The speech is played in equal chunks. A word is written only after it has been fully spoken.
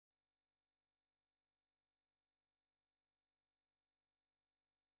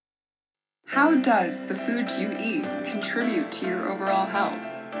How does the food you eat contribute to your overall health?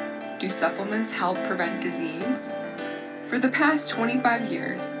 Do supplements help prevent disease? For the past 25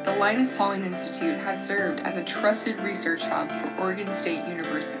 years, the Linus Pauling Institute has served as a trusted research hub for Oregon State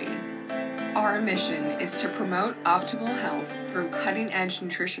University. Our mission is to promote optimal health through cutting-edge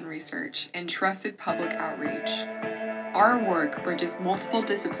nutrition research and trusted public outreach. Our work bridges multiple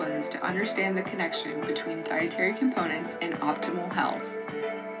disciplines to understand the connection between dietary components and optimal health.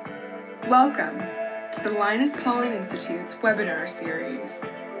 Welcome to the Linus Pauling Institute's webinar series.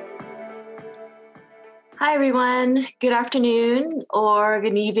 Hi, everyone. Good afternoon, or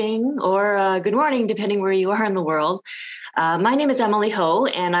good evening, or good morning, depending where you are in the world. My name is Emily Ho,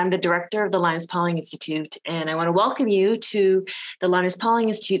 and I'm the director of the Linus Pauling Institute. And I want to welcome you to the Linus Pauling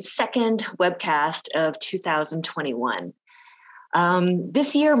Institute's second webcast of 2021.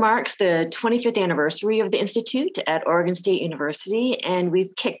 This year marks the 25th anniversary of the Institute at Oregon State University, and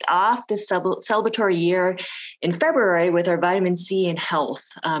we've kicked off this celebratory year in February with our Vitamin C and Health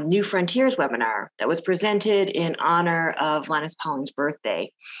New Frontiers webinar that was presented in honor of Linus Pauling's birthday.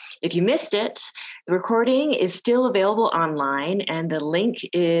 If you missed it, the recording is still available online, and the link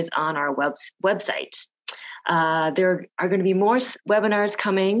is on our website. There are going to be more webinars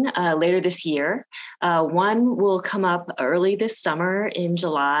coming later this year. One will come up early this summer in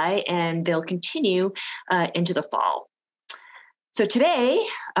July, and they'll continue into the fall. So today,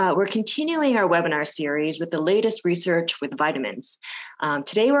 we're continuing our webinar series with the latest research with vitamins.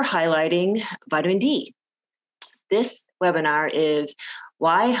 Today, we're highlighting vitamin D. This webinar is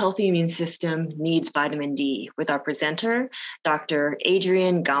Why a Healthy Immune System Needs Vitamin D with our presenter, Dr.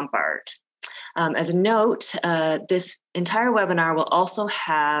 Adrian Gombart. As a note, this entire webinar will also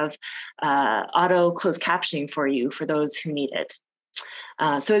have auto closed captioning for you for those who need it.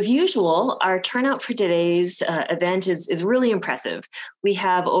 So as usual, our turnout for today's event is really impressive. We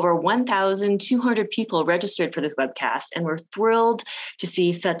have over 1,200 people registered for this webcast, and we're thrilled to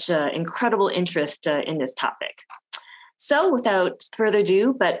see such incredible interest in this topic. So without further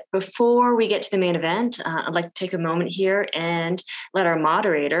ado, but before we get to the main event, I'd like to take a moment here and let our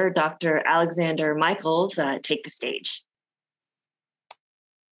moderator, Dr. Alexander Michaels, take the stage.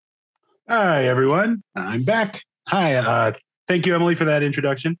 Hi, everyone. I'm back. Hi. Thank you, Emily, for that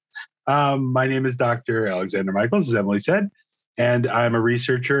introduction. My name is Dr. Alexander Michaels, as Emily said, and I'm a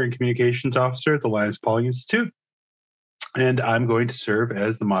researcher and communications officer at the Linus Pauling Institute. And I'm going to serve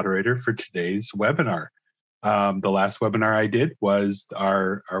as the moderator for today's webinar. The last webinar I did was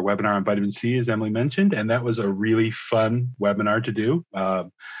our webinar on vitamin C, as Emily mentioned, and that was a really fun webinar to do.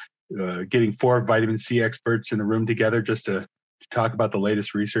 Getting 4 vitamin C experts in a room together just to talk about the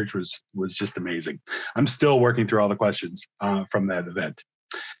latest research was just amazing. I'm still working through all the questions from that event.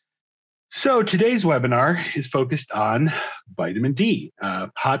 So today's webinar is focused on vitamin D, a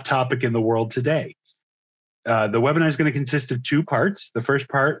hot topic in the world today. The webinar is going to consist of 2 parts. The first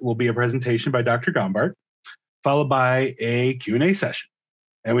part will be a presentation by Dr. Gombart, followed by a Q&A session.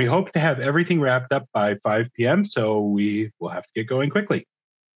 And we hope to have everything wrapped up by 5 p.m., so we will have to get going quickly.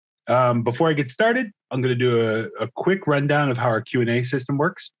 Before I get started, I'm going to do a quick rundown of how our Q&A system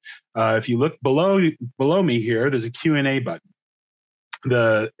works. If you look below me here, there's a Q&A button.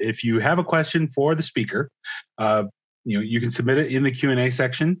 If you have a question for the speaker, you can submit it in the Q&A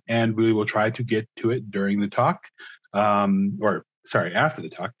section, and we will try to get to it during the talk, after the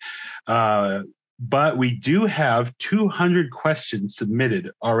talk. But we do have 200 questions submitted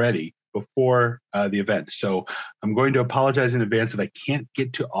already before the event. So I'm going to apologize in advance if I can't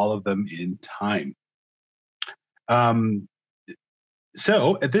get to all of them in time.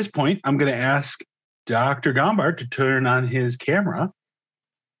 So at this point, I'm going to ask Dr. Gombart to turn on his camera,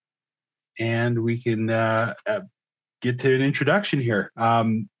 and we can get to an introduction here.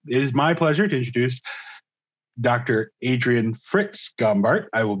 It is my pleasure to introduce Dr. Adrian Fritz Gombart.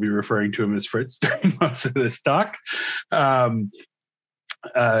 I will be referring to him as Fritz during most of this talk, as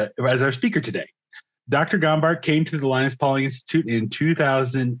our speaker today. Dr. Gombart came to the Linus Pauling Institute in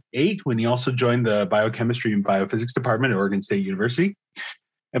 2008 when he also joined the Biochemistry and Biophysics Department at Oregon State University.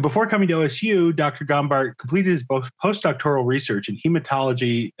 And before coming to OSU, Dr. Gombart completed his postdoctoral research in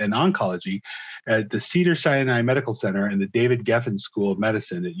hematology and oncology at the Cedars-Sinai Medical Center and the David Geffen School of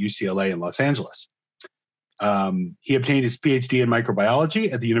Medicine at UCLA in Los Angeles. He obtained his PhD in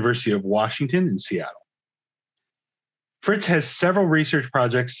microbiology at the University of Washington in Seattle. Fritz has several research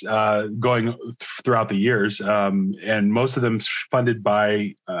projects going throughout the years, and most of them funded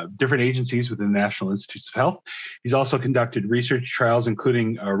by different agencies within the National Institutes of Health. He's also conducted research trials,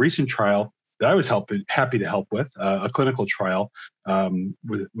 including a recent trial that I was happy to help with, a clinical trial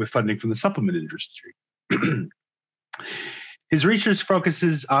with funding from the supplement industry. His research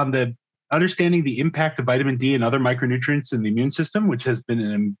focuses on the understanding the impact of vitamin D and other micronutrients in the immune system, which has been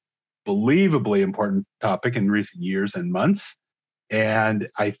an unbelievably important topic in recent years and months. And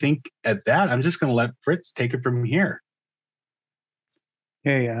I think at that, I'm just going to let Fritz take it from here.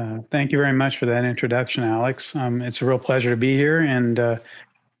 Okay, thank you very much for that introduction, Alex. It's a real pleasure to be here, and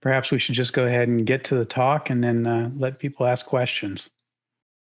perhaps we should just go ahead and get to the talk and then let people ask questions.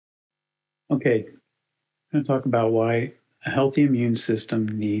 Okay, I'm going to talk about why a healthy immune system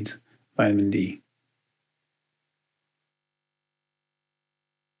needs vitamin D.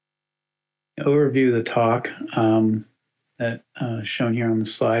 The overview of the talk that shown here on the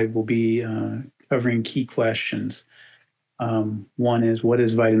slide will be covering key questions. One is, what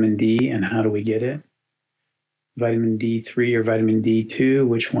is vitamin D and how do we get it? Vitamin D3 or vitamin D2,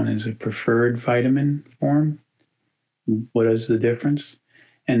 which one is a preferred vitamin form? What is the difference?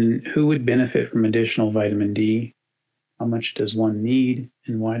 And who would benefit from additional vitamin D? How much does one need?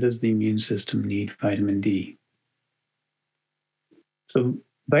 And why does the immune system need vitamin D? So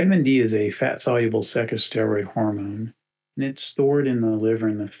vitamin D is a fat-soluble serosteroid hormone, and it's stored in the liver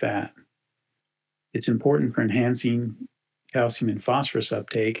and the fat. It's important for enhancing calcium and phosphorus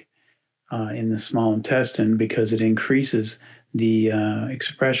uptake in the small intestine because it increases the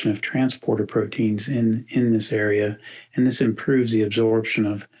expression of transporter proteins in this area, and this improves the absorption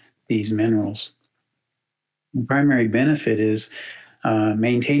of these minerals. The primary benefit is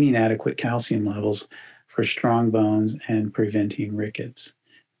maintaining adequate calcium levels for strong bones and preventing rickets.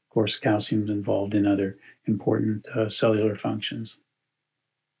 Of course, calcium is involved in other important cellular functions.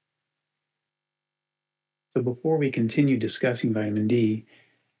 So before we continue discussing vitamin D,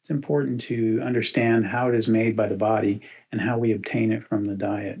 it's important to understand how it is made by the body and how we obtain it from the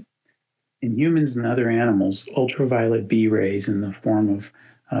diet. In humans and other animals, ultraviolet B rays in the form of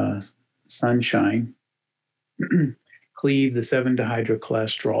sunshine cleave the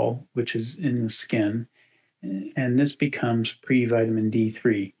 7-dehydrocholesterol, which is in the skin, and this becomes pre-vitamin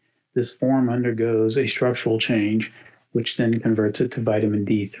D3. This form undergoes a structural change, which then converts it to vitamin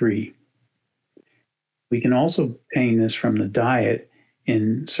D3. We can also obtain this from the diet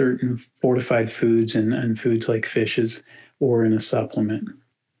in certain fortified foods and foods like fishes or in a supplement.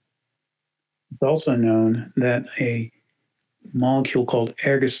 It's also known that a molecule called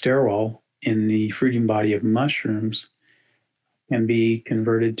ergosterol in the fruiting body of mushrooms can be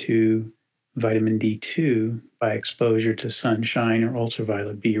converted to vitamin D2 by exposure to sunshine or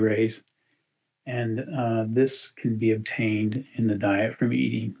ultraviolet B rays. And this can be obtained in the diet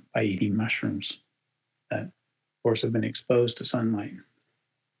by eating mushrooms that, of course, have been exposed to sunlight.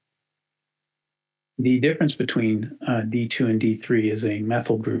 The difference between D2 and D3 is a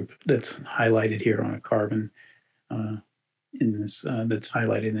methyl group that's highlighted here on a carbon that's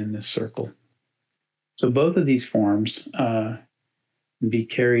highlighted in this circle. So both of these forms be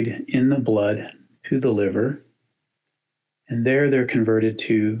carried in the blood to the liver, and there they're converted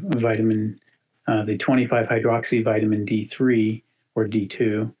to the 25-hydroxy vitamin D3 or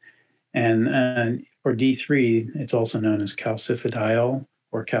D2, and for D3, it's also known as calcifediol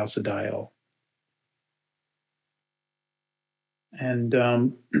or calcidiol. And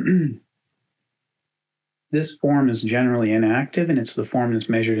this form is generally inactive, and it's the form that's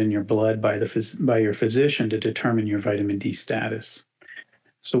measured in your blood by your physician to determine your vitamin D status.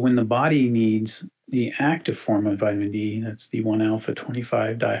 So when the body needs the active form of vitamin D, that's the 1-alpha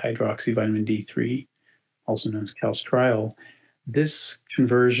 25-dihydroxy vitamin D3, also known as calcitriol, this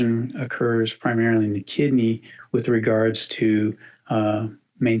conversion occurs primarily in the kidney with regards to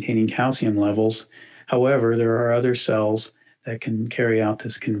maintaining calcium levels. However, there are other cells that can carry out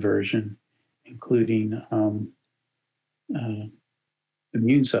this conversion, including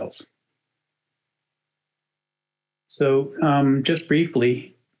immune cells. So just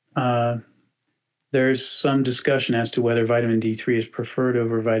briefly, there's some discussion as to whether vitamin D3 is preferred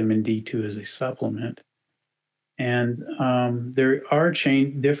over vitamin D2 as a supplement. And there are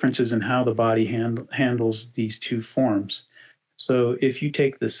differences in how the body handles these two forms. So if you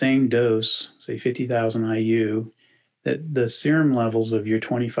take the same dose, say 50,000 IU, that the serum levels of your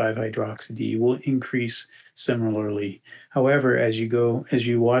 25-hydroxy-D will increase similarly. However, as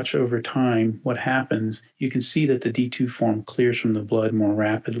you watch over time what happens, you can see that the D2 form clears from the blood more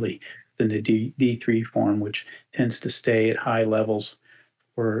rapidly than the D3 form, which tends to stay at high levels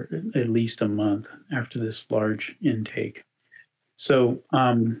for at least a month after this large intake. So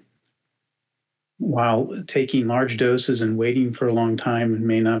while taking large doses and waiting for a long time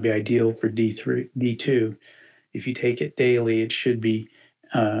may not be ideal for D2, if you take it daily, it should be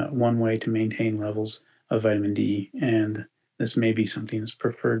one way to maintain levels of vitamin D, and this may be something that's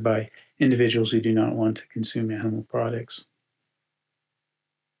preferred by individuals who do not want to consume animal products.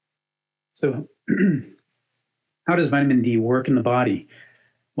 So how does vitamin D work in the body?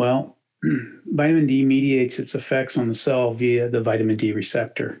 Well, vitamin D mediates its effects on the cell via the vitamin D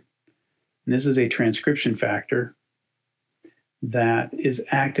receptor. And this is a transcription factor that is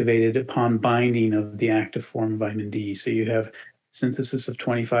activated upon binding of the active form of vitamin D. So you have synthesis of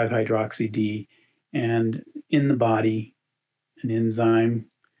 25-hydroxy-D, and in the body, an enzyme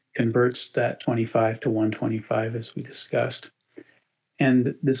converts that 25 to 125, as we discussed.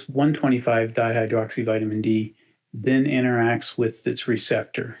 And this 125 dihydroxy vitamin D then interacts with its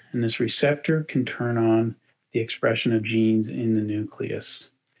receptor. And this receptor can turn on the expression of genes in the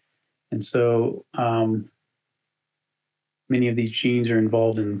nucleus. And so many of these genes are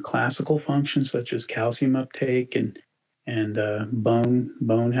involved in classical functions such as calcium uptake and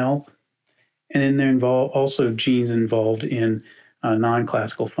bone health. And then there are also genes involved in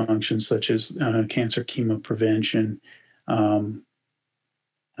non-classical functions such as cancer chemoprevention,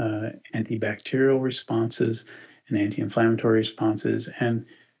 antibacterial responses and anti-inflammatory responses, and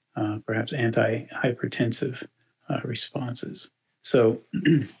perhaps anti-hypertensive responses. So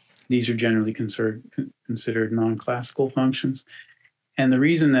these are generally considered non-classical functions. And the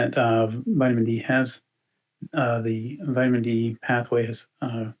reason that vitamin D has, the vitamin D pathway has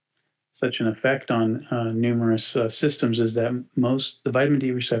such an effect on numerous systems is that the vitamin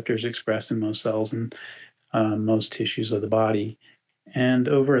D receptor is expressed in most cells and most tissues of the body. And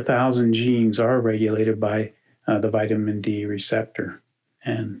over 1,000 genes are regulated by the vitamin D receptor.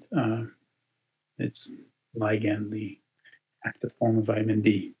 And it's ligand, the active form of vitamin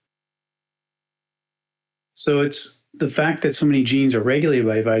D. So it's the fact that so many genes are regulated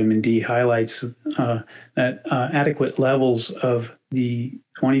by vitamin D highlights that adequate levels of the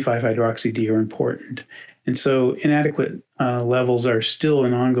 25-hydroxy-D are important. And so inadequate levels are still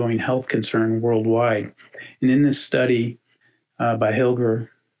an ongoing health concern worldwide. And in this study by Hilger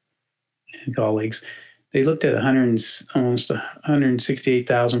and colleagues, they looked at almost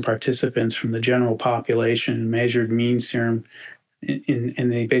 168,000 participants from the general population and measured mean serum.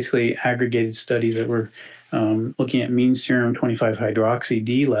 And they basically aggregated studies that were looking at mean serum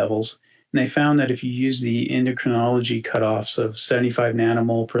 25-hydroxy-D levels. And they found that if you use the endocrinology cutoffs of 75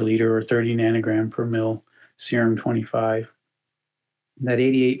 nanomole per liter or 30 nanogram per mil serum 25, that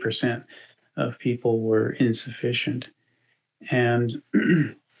 88% of people were insufficient. And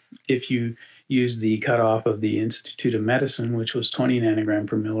if you use the cutoff of the Institute of Medicine, which was 20 nanogram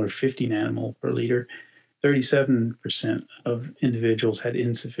per mil or 50 nanomole per liter, 37% of individuals had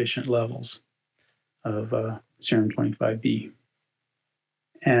insufficient levels of serum 25B.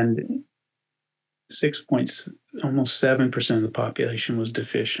 And almost 7% of the population was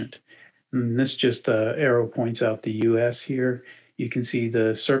deficient. And this just arrow points out the US here. You can see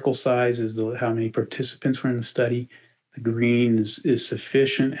the circle size is how many participants were in the study. The green is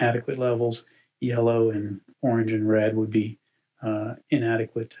sufficient, adequate levels. Yellow and orange and red would be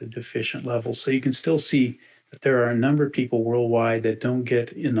inadequate to deficient levels. So you can still see that there are a number of people worldwide that don't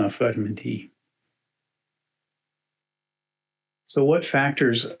get enough vitamin D. So what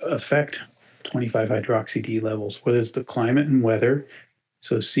factors affect 25-hydroxy-D levels? Well, there's the climate and weather.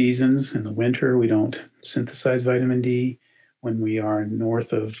 So seasons, in the winter, we don't synthesize vitamin D. When we are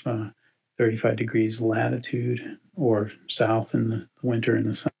north of 35 degrees latitude or south in the winter in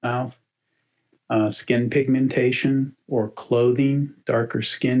the south. Skin pigmentation or clothing. Darker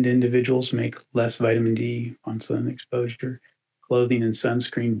skinned individuals make less vitamin D on sun exposure. Clothing and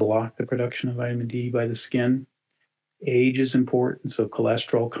sunscreen block the production of vitamin D by the skin. Age is important, so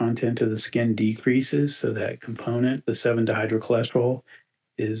cholesterol content of the skin decreases, so that component, the 7-dihydrocholesterol,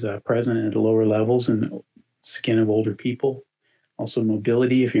 is present at lower levels in the skin of older people. Also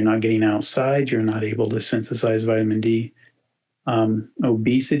mobility, if you're not getting outside, you're not able to synthesize vitamin D.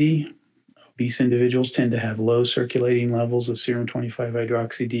 Obesity. Obese individuals tend to have low circulating levels of serum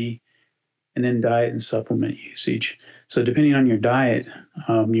 25-hydroxy-D, and then diet and supplement usage. So depending on your diet,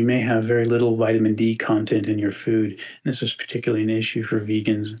 you may have very little vitamin D content in your food. And this is particularly an issue for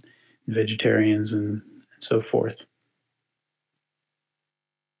vegans, vegetarians, and so forth.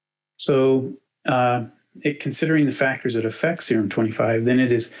 So considering the factors that affect serum 25, then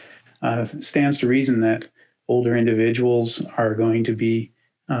it stands to reason that older individuals are going to be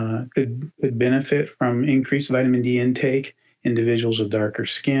could benefit from increased vitamin D intake. Individuals with darker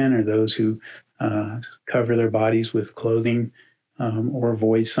skin or those who cover their bodies with clothing or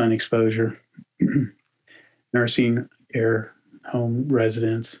avoid sun exposure. Nursing care home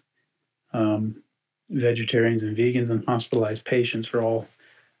residents, vegetarians and vegans, and hospitalized patients are all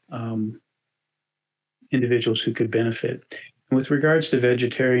individuals who could benefit. And with regards to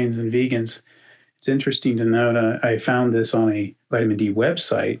vegetarians and vegans, it's interesting to note, I found this on a vitamin D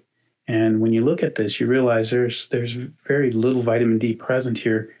website, And when you look at this, you realize there's very little vitamin D present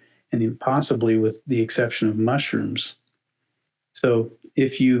here, and possibly with the exception of mushrooms. So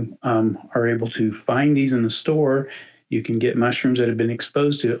if you are able to find these in the store, you can get mushrooms that have been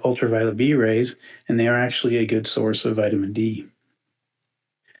exposed to ultraviolet B rays, and they are actually a good source of vitamin D.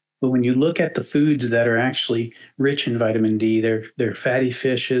 But when you look at the foods that are actually rich in vitamin D, they're fatty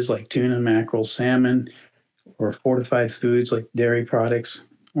fishes like tuna, mackerel, salmon, or fortified foods like dairy products,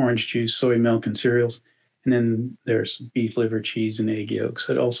 orange juice, soy milk, and cereals. And then there's beef liver, cheese, and egg yolks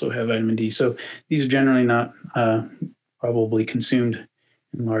that also have vitamin D. So these are generally not probably consumed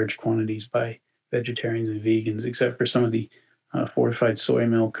in large quantities by vegetarians and vegans, except for some of the fortified soy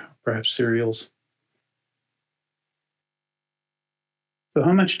milk, perhaps cereals. So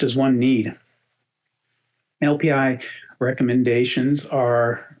how much does one need? LPI recommendations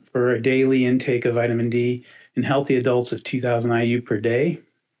are for a daily intake of vitamin D in healthy adults of 2,000 IU per day,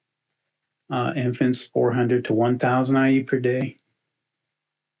 infants 400 to 1,000 IU per day,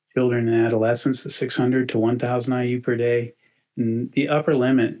 children and adolescents 600 to 1,000 IU per day. And the upper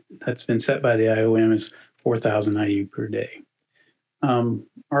limit that's been set by the IOM is 4,000 IU per day.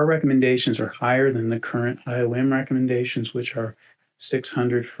 Our recommendations are higher than the current IOM recommendations, which are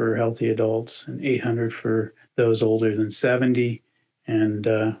 600 for healthy adults and 800 for those older than 70, and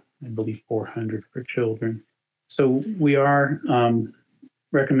I believe 400 for children. So we are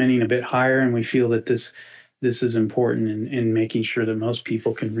recommending a bit higher, and we feel that this is important in making sure that most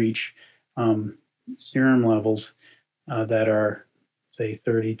people can reach serum levels that are, say,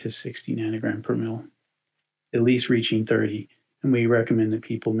 30 to 60 nanogram per mil, at least reaching 30. And we recommend that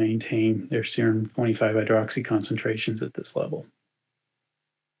people maintain their serum 25-hydroxy concentrations at this level.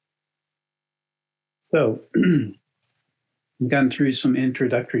 So we've gotten through some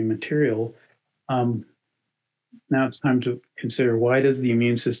introductory material. Now it's time to consider, why does the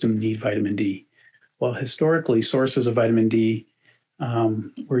immune system need vitamin D? Well, historically, sources of vitamin D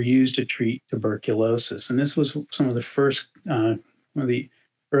were used to treat tuberculosis. And this was some of the first, one of the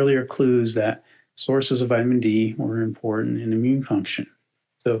earlier clues that sources of vitamin D were important in immune function.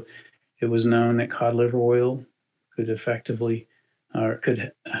 So it was known that cod liver oil could effectively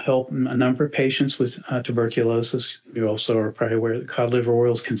could help a number of patients with tuberculosis. You also are probably aware that cod liver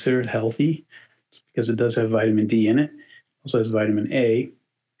oil is considered healthy because it does have vitamin D in it. It also has vitamin A.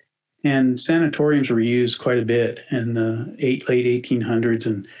 And sanatoriums were used quite a bit in the late 1800s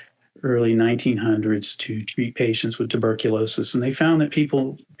and early 1900s to treat patients with tuberculosis. And they found that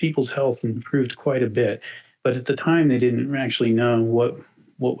people's health improved quite a bit. But at the time, they didn't actually know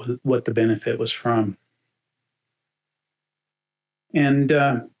what the benefit was from. And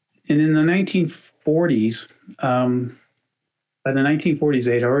in the 1940s, by the 1940s,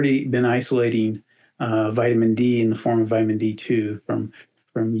 they had already been isolating vitamin D in the form of vitamin D2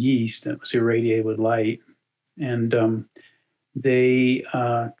 from yeast that was irradiated with light. And they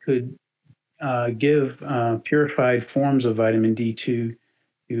could give purified forms of vitamin D2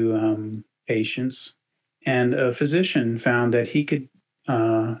 to patients. And a physician found that he could,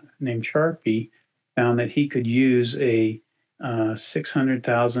 named Sharpie, found that he could use a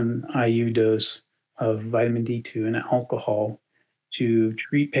 600,000 IU dose of vitamin D2 in alcohol to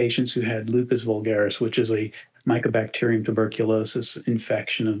treat patients who had lupus vulgaris, which is a Mycobacterium tuberculosis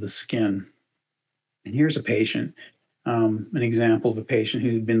infection of the skin. And here's a patient, an example of a patient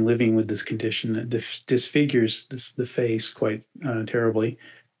who'd been living with this condition that disfigures the face quite terribly.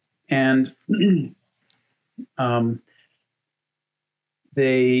 And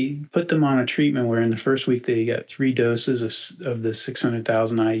they put them on a treatment where in the first week they got 3 doses of the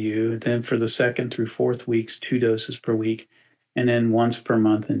 600,000 IU. Then for the second through 4th weeks, 2 doses per week, and then once per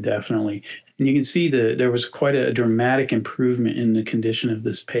month indefinitely. And you can see that there was quite a dramatic improvement in the condition of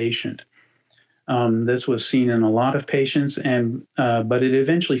this patient. This was seen in a lot of patients, but it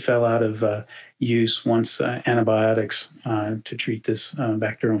eventually fell out of use once antibiotics to treat this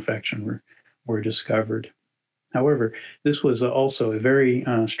bacterial infection were discovered. However, this was also a very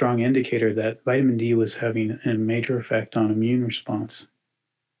strong indicator that vitamin D was having a major effect on immune response.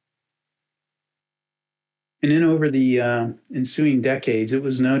 And then over the ensuing decades, it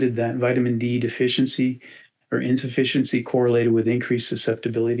was noted that vitamin D deficiency or insufficiency correlated with increased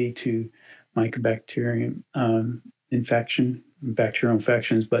susceptibility to Mycobacterium bacterial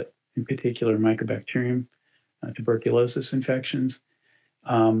infections, but in particular Mycobacterium tuberculosis infections.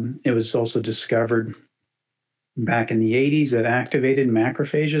 It was also discovered back in the 80s that activated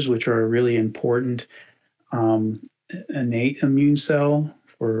macrophages, which are a really important innate immune cell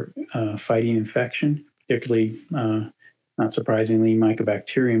for fighting infection, particularly, not surprisingly,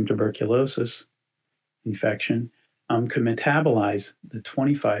 Mycobacterium tuberculosis infection. can metabolize the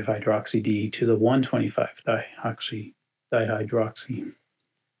 25-hydroxy-D to the 1,25-dihydroxy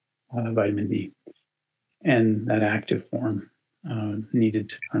vitamin D, and that active form needed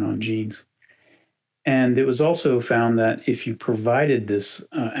to turn on genes. And it was also found that if you provided this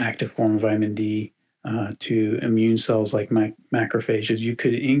active form of vitamin D to immune cells like macrophages, you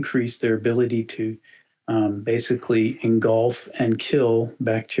could increase their ability to basically engulf and kill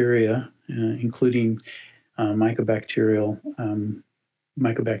bacteria, including mycobacterial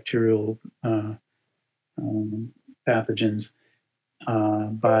pathogens,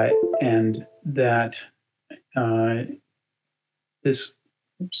 and that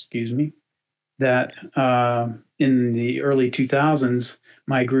that in the early 2000s,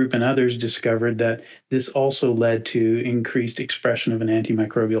 my group and others discovered that this also led to increased expression of an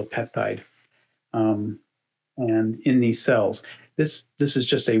antimicrobial peptide, and in these cells. This is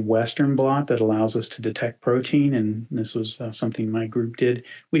just a Western blot that allows us to detect protein, and this was something my group did.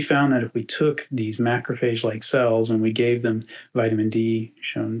 We found that if we took these macrophage-like cells and we gave them vitamin D,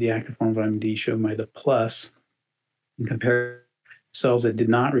 shown the active form of vitamin D shown by the plus, and compared cells that did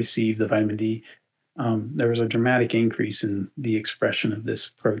not receive the vitamin D, there was a dramatic increase in the expression of this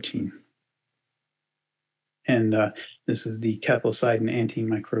protein. And this is the cathelicidin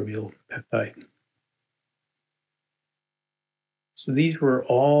antimicrobial peptide. So these were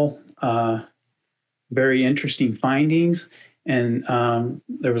all very interesting findings, and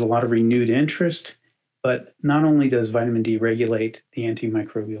there was a lot of renewed interest. But not only does vitamin D regulate the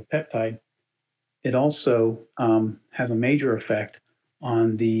antimicrobial peptide, it also has a major effect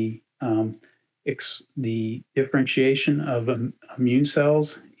on the differentiation of immune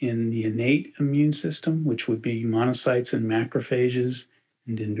cells in the innate immune system, which would be monocytes and macrophages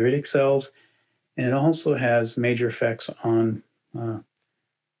and dendritic cells. And it also has major effects on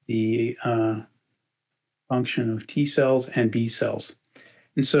the function of T cells and B cells.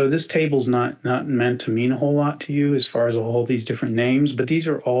 And so this table's not meant to mean a whole lot to you as far as all these different names, but these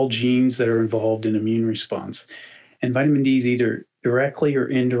are all genes that are involved in immune response. And vitamin D is either directly or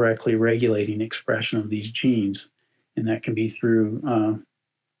indirectly regulating expression of these genes. And that can be through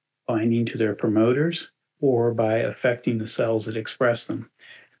binding to their promoters or by affecting the cells that express them.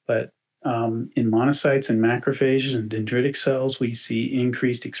 But in monocytes and macrophages and dendritic cells, we see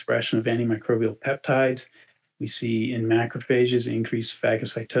increased expression of antimicrobial peptides. We see in macrophages increased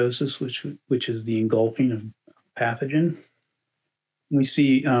phagocytosis, which is the engulfing of pathogen. We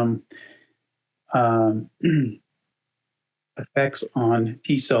see effects on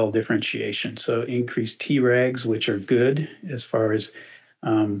T cell differentiation. So increased Tregs, which are good as far as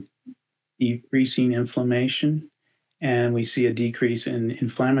decreasing inflammation. And we see a decrease in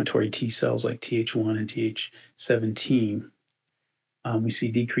inflammatory T cells like Th1 and Th17. We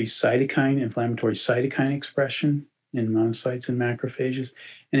see decreased inflammatory cytokine expression in monocytes and macrophages.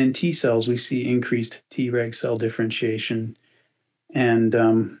 And in T cells, we see increased Treg cell differentiation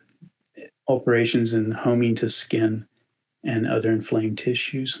and alterations in homing to skin and other inflamed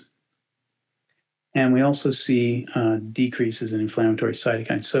tissues. And we also see decreases in inflammatory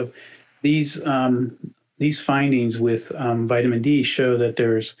cytokines. So these findings with vitamin D show that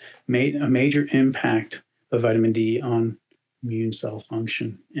there's a major impact of vitamin D on immune cell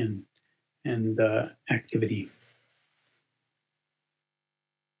function and activity.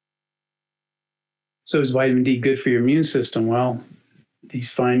 So is vitamin D good for your immune system? Well,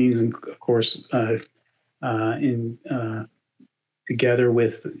 these findings, and of course, together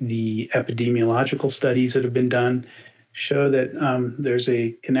with the epidemiological studies that have been done, show that there's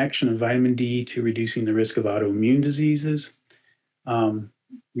a connection of vitamin D to reducing the risk of autoimmune diseases,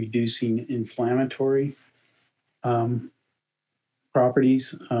 reducing inflammatory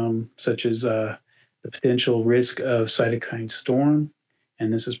properties, such as the potential risk of cytokine storm.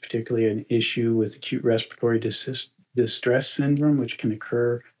 And this is particularly an issue with acute respiratory distress syndrome, which can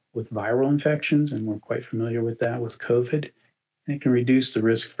occur with viral infections. And we're quite familiar with that with COVID. And it can reduce the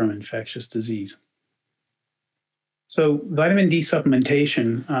risk from infectious disease. So vitamin D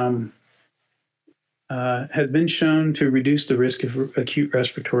supplementation has been shown to reduce the risk of acute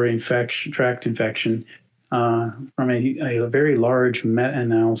respiratory tract infection from a very large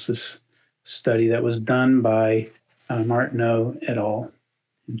meta-analysis study that was done by Martineau et al.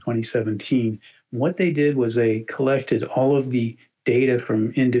 In 2017. What they did was they collected all of the data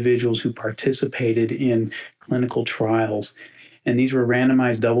from individuals who participated in clinical trials. And these were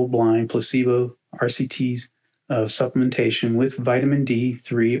randomized, double-blind, placebo RCTs of supplementation with vitamin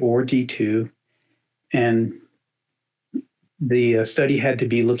D3 or D2. And the study had to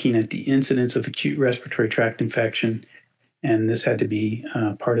be looking at the incidence of acute respiratory tract infection And this had to be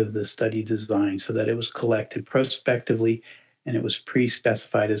part of the study design so that it was collected prospectively and it was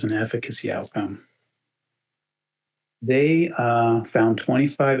pre-specified as an efficacy outcome. They found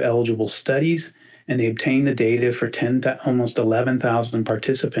 25 eligible studies, and they obtained the data for almost 11,000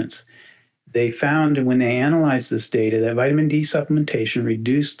 participants. They found when they analyzed this data that vitamin D supplementation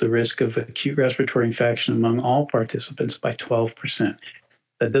reduced the risk of acute respiratory infection among all participants by 12%.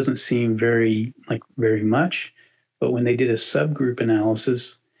 That doesn't seem very much, but when they did a subgroup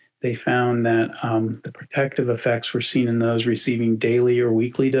analysis, they found that the protective effects were seen in those receiving daily or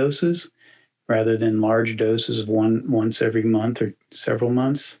weekly doses rather than large doses of once every month or several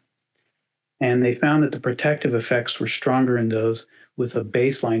months. And they found that the protective effects were stronger in those with a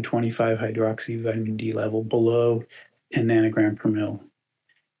baseline 25-hydroxy vitamin D level below 10 nanogram per mil.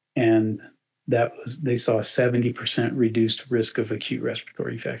 And they saw a 70% reduced risk of acute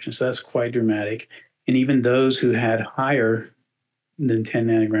respiratory infection. So that's quite dramatic. And even those who had higher than 10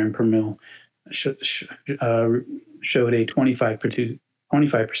 nanogram per mil showed a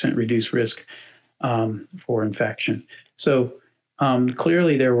 25% reduced risk for infection. So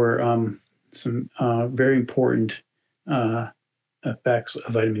clearly there were some very important effects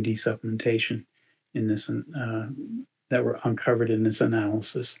of vitamin D supplementation in this that were uncovered in this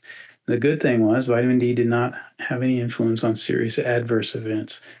analysis. The good thing was vitamin D did not have any influence on serious adverse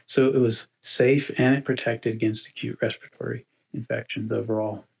events. So it was safe and it protected against acute respiratory infections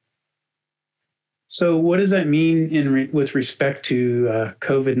overall. So what does that mean with respect to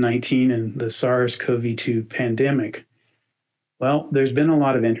COVID-19 and the SARS-CoV-2 pandemic? Well, there's been a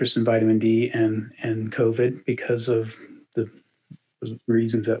lot of interest in vitamin D and COVID because of the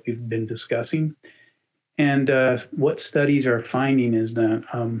reasons that we've been discussing. And what studies are finding is that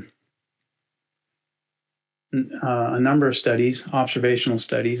a number of studies, observational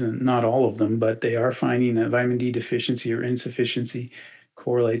studies, and not all of them, but they are finding that vitamin D deficiency or insufficiency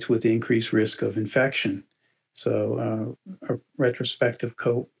correlates with the increased risk of infection. So a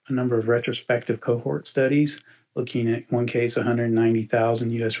number of retrospective cohort studies looking at one case,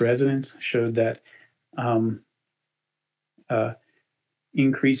 190,000 U.S. residents, showed that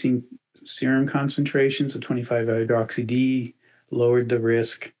increasing serum concentrations of 25-hydroxy-D lowered the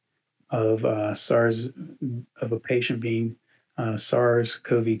risk of of a patient being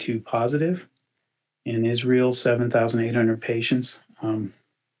SARS-CoV-2 positive. In Israel, 7,800 patients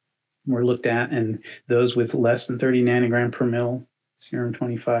were looked at, and those with less than 30 nanogram per mil serum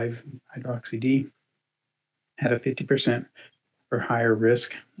 25-hydroxy-D had a 50% or higher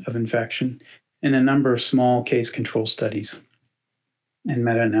risk of infection. And a number of small case control studies and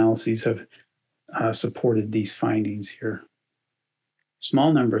meta-analyses have supported these findings here.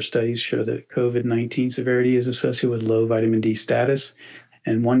 Small number of studies show that COVID-19 severity is associated with low vitamin D status,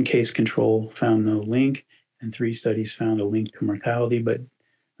 and one case control found no link, and 3 studies found a link to mortality, but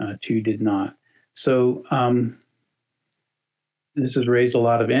 2 did not. So this has raised a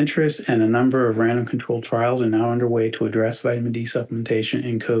lot of interest, and a number of random controlled trials are now underway to address vitamin D supplementation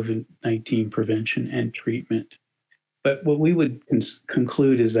in COVID-19 prevention and treatment. But what we would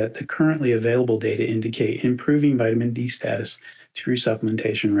conclude is that the currently available data indicate improving vitamin D status through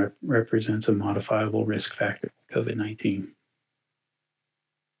supplementation represents a modifiable risk factor for COVID-19.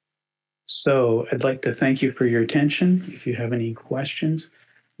 So I'd like to thank you for your attention. If you have any questions,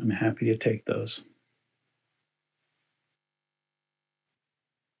 I'm happy to take those.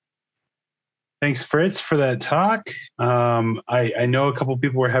 Thanks, Fritz, for that talk. I know a couple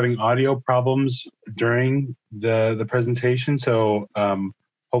people were having audio problems during the presentation, so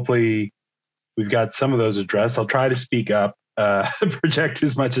hopefully we've got some of those addressed. I'll try to speak up, project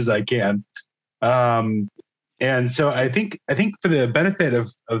as much as I can. And so I think for the benefit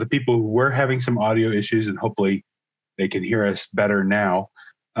of the people who were having some audio issues, and hopefully they can hear us better now,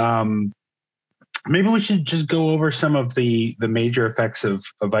 maybe we should just go over some of the major effects of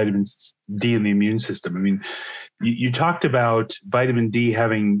vitamin D in the immune system. I mean, you talked about vitamin D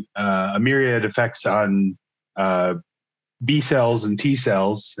having a myriad effects on B cells and T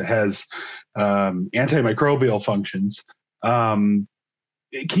cells. It has antimicrobial functions.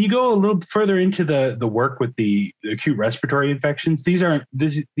 Can you go a little further into the work with the acute respiratory infections? These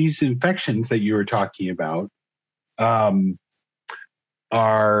infections that you were talking about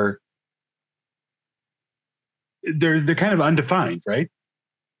are they're kind of undefined, right?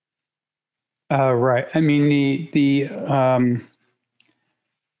 Right. I mean, the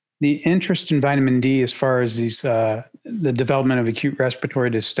interest in vitamin D as far as these the development of acute respiratory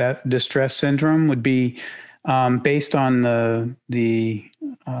distress syndrome would be based on the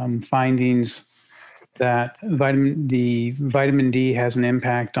findings that vitamin D has an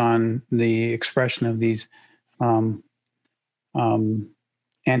impact on the expression of these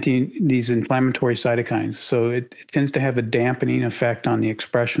these inflammatory cytokines. So it tends to have a dampening effect on the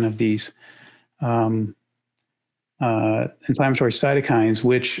expression of these inflammatory cytokines,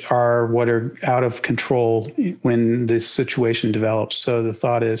 which are what are out of control when this situation develops. So the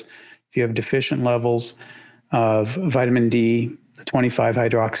thought is, if you have deficient levels of vitamin D,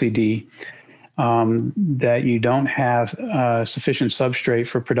 25-hydroxy-D, that you don't have sufficient substrate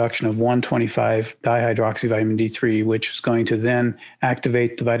for production of 1,25-dihydroxyvitamin D3, which is going to then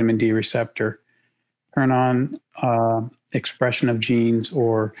activate the vitamin D receptor, turn on expression of genes,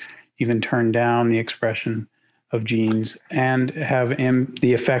 or even turn down the expression of genes, and have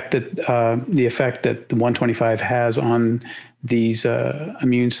the effect that the 125 has on these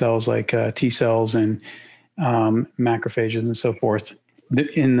immune cells like T cells and macrophages and so forth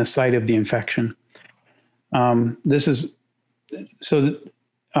in the site of the infection. This is so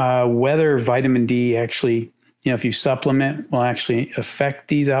whether vitamin D actually, if you supplement, will actually affect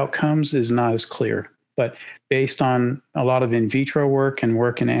these outcomes is not as clear. But based on a lot of in vitro work and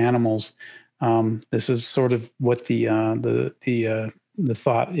work in animals, this is sort of what the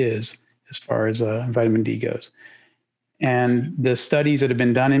thought is as far as vitamin D goes. And the studies that have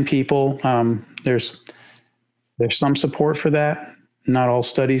been done in people, there's some support for that. Not all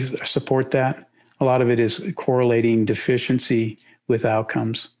studies support that. A lot of it is correlating deficiency with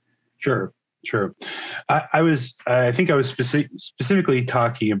outcomes. Sure. I think I was specifically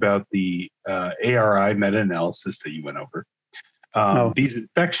talking about the ARI meta-analysis that you went over. These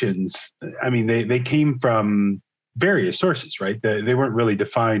infections, I mean, they came from various sources, right? They weren't really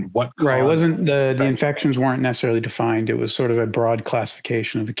defined what caused. Right. It wasn't the infections weren't necessarily defined. It was sort of a broad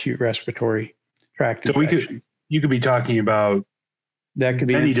classification of acute respiratory tract infections. You could be talking about that could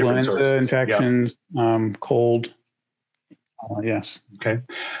be influenza infections, cold. Yes. Okay.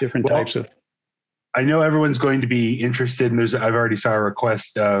 Different types of. I know everyone's going to be interested, and I've already saw a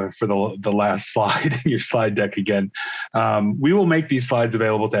request for the last slide in your slide deck again. We will make these slides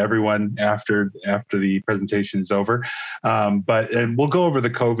available to everyone after the presentation is over, and we'll go over the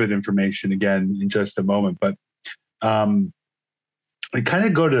COVID information again in just a moment. But I kind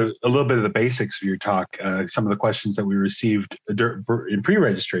of go to a little bit of the basics of your talk. Some of the questions that we received in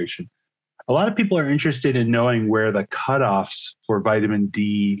pre-registration. A lot of people are interested in knowing where the cutoffs for vitamin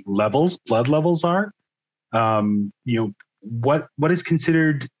D levels, blood levels are. What is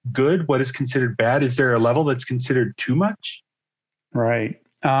considered good? What is considered bad? Is there a level that's considered too much? Right.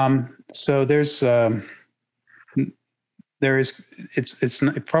 So there's it's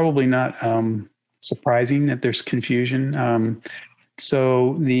probably not surprising that there's confusion.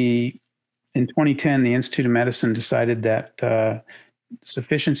 So in 2010, the Institute of Medicine decided that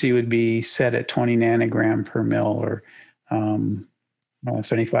sufficiency would be set at 20 nanogram per mil, or 50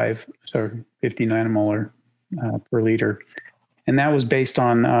 nanomolar per liter. And that was based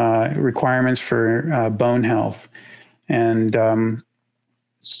on requirements for bone health. And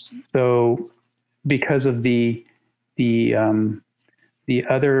so because of the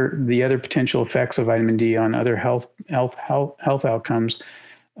other potential effects of vitamin D on other health outcomes,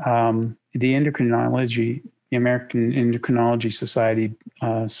 the American Endocrinology Society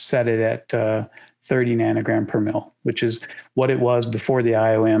set it at 30 nanogram per mil, which is what it was before the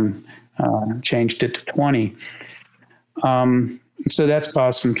IOM changed it to 20. So that's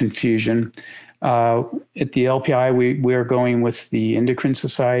caused some confusion. At the LPI, we are going with the Endocrine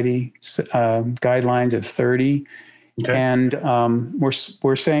Society guidelines of 30. Okay. And we're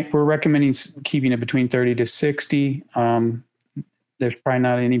recommending keeping it between 30 to 60. There's probably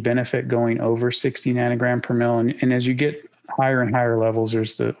not any benefit going over 60 nanogram per mil. And as you get higher and higher levels,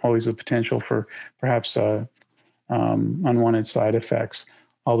 there's always the potential for perhaps unwanted side effects.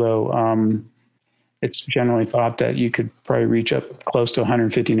 Although it's generally thought that you could probably reach up close to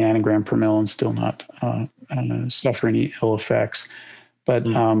 150 nanogram per mil and still not suffer any ill effects. But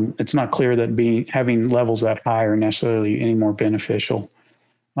it's not clear that having levels that high are necessarily any more beneficial.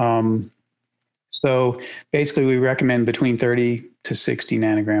 So basically, we recommend between 30 to 60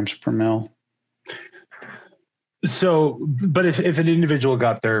 nanograms per mil. So, but if an individual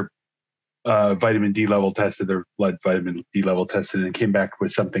got their vitamin D level tested, their blood vitamin D level tested, and came back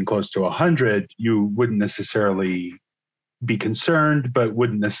with something close to 100, you wouldn't necessarily be concerned, but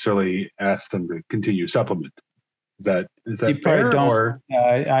wouldn't necessarily ask them to continue supplement. Is that fair? Or?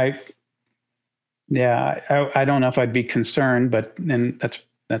 I don't know if I'd be concerned, but then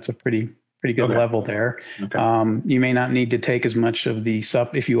that's a pretty good level there. Okay. You may not need to take as much of the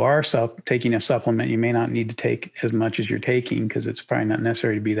if you are taking a supplement, you may not need to take as much as you're taking because it's probably not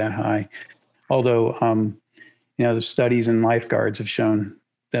necessary to be that high. Although, the studies in lifeguards have shown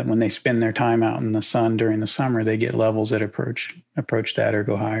that when they spend their time out in the sun during the summer, they get levels that approach that or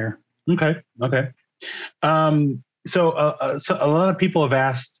go higher. Okay. So a lot of people have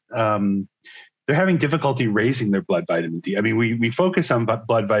asked, they're having difficulty raising their blood vitamin D. I mean, we focus on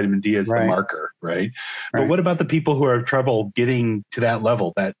blood vitamin D as the marker, right? But what about the people who have trouble getting to that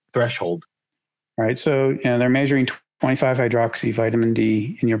level, that threshold? Right. So, they're measuring 25 hydroxy vitamin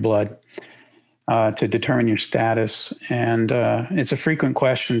D in your blood to determine your status. And it's a frequent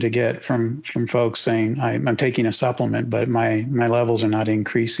question to get from folks saying, I'm taking a supplement, but my levels are not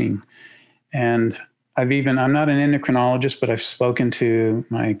increasing. And I'm not an endocrinologist, but I've spoken to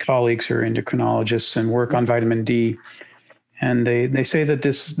my colleagues who are endocrinologists and work on vitamin D. And they say that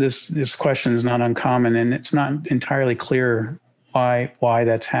this question is not uncommon, and it's not entirely clear why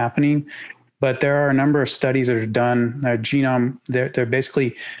that's happening. But there are a number of studies that are done. They're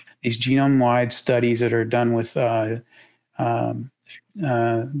basically these genome-wide studies that are done with these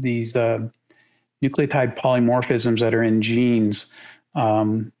nucleotide polymorphisms that are in genes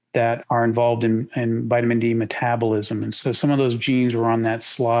that are involved in vitamin D metabolism. And so some of those genes were on that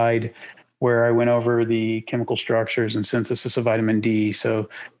slide where I went over the chemical structures and synthesis of vitamin D. So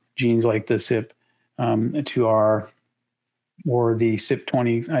genes like the CYP2R or the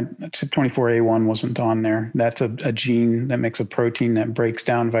CYP24A1 wasn't on there. That's a gene that makes a protein that breaks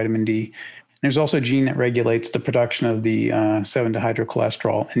down vitamin D. There's also a gene that regulates the production of the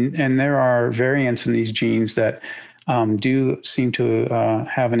 7-dehydrocholesterol. And there are variants in these genes that do seem to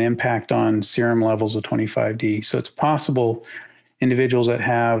have an impact on serum levels of 25D. So it's possible individuals that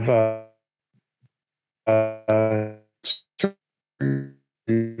have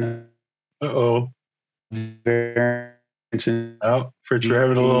variants in Fritz, you're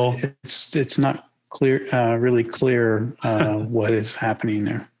having a little. It's not clear, really clear what is happening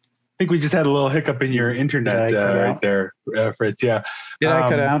there. I think we just had a little hiccup in your internet right there, Fritz. Yeah. Did I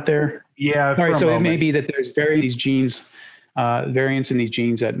cut out there? Yeah. Sorry. So it may be that there's variants in these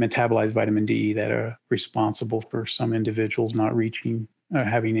genes that metabolize vitamin D that are responsible for some individuals not reaching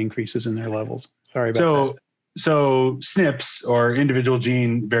having increases in their levels. Sorry about that. So SNPs or individual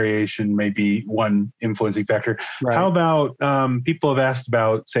gene variation may be one influencing factor. Right. How about people have asked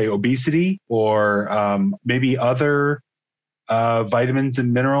about, say, obesity or maybe other vitamins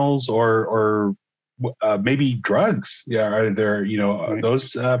and minerals or maybe drugs? Yeah, are there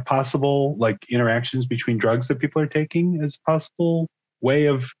those possible like interactions between drugs that people are taking as a possible way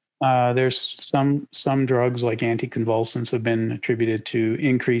of? There's some drugs like anticonvulsants have been attributed to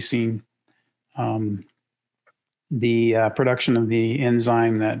increasing the production of the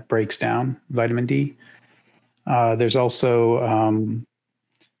enzyme that breaks down vitamin D. There's also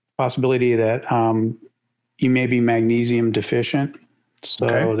possibility that you may be magnesium deficient.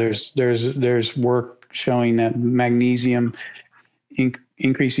 So there's work showing that magnesium,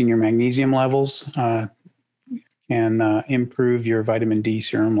 increasing your magnesium levels can improve your vitamin D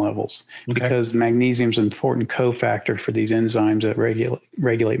serum levels because magnesium is an important cofactor for these enzymes that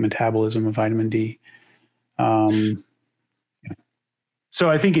regulate metabolism of vitamin D. So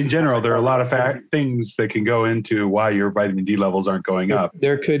I think in general, there are a lot of things that can go into why your vitamin D levels aren't going up.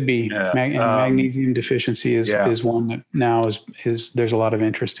 There could be. Magnesium deficiency is one that now is there's a lot of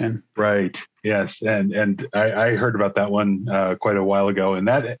interest in. Right. Yes. And I heard about that one quite a while ago, and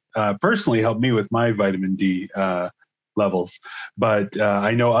that personally helped me with my vitamin D levels. But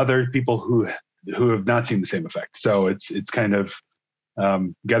I know other people who have not seen the same effect. So it's kind of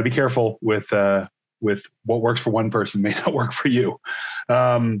got to be careful with what works for one person may not work for you.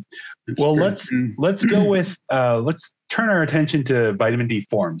 Well, let's go with let's turn our attention to vitamin D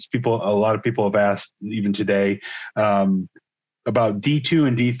forms. A lot of people have asked even today about D2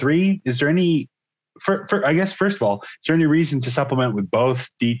 and D3. Is there any? I guess first of all, is there any reason to supplement with both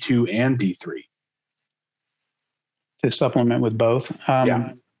D2 and D3? To supplement with both?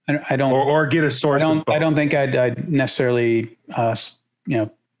 I don't. Or get a source. I don't think I'd necessarily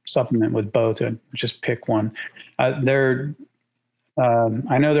supplement with both and just pick one. I know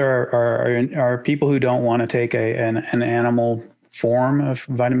there are people who don't want to take an animal form of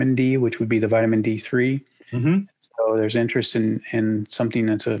vitamin D, which would be the vitamin D3. Mm-hmm. So there's interest in something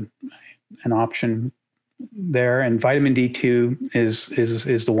that's an option there. And vitamin D2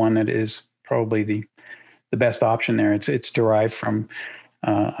 is the one that is probably the best option there. It's derived from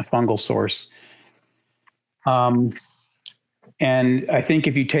a fungal source. And I think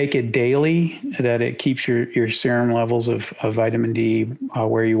if you take it daily, that it keeps your serum levels of vitamin D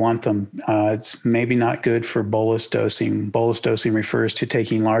where you want them. It's maybe not good for bolus dosing. Bolus dosing refers to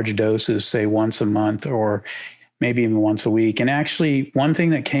taking large doses, say once a month or maybe even once a week. And actually, one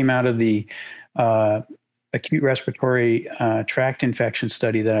thing that came out of the acute respiratory tract infection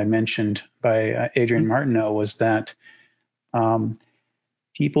study that I mentioned by Adrian Martineau was that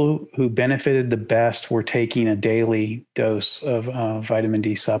people who benefited the best were taking a daily dose of vitamin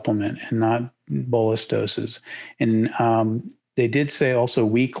D supplement and not bolus doses. And they did say also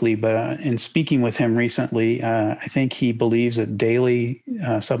weekly, but in speaking with him recently, I think he believes that daily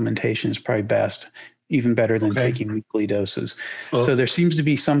supplementation is probably best, even better than taking weekly doses. Well, so there seems to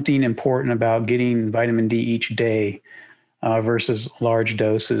be something important about getting vitamin D each day versus large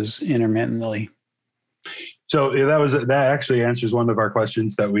doses intermittently. So that actually answers one of our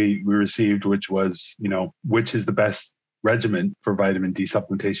questions that we received, which was, which is the best regimen for vitamin D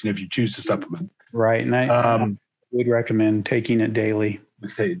supplementation if you choose to supplement. Right. And I would recommend taking it daily.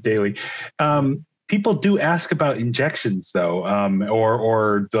 Daily. People do ask about injections, though,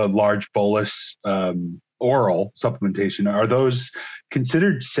 or the large bolus oral supplementation. Are those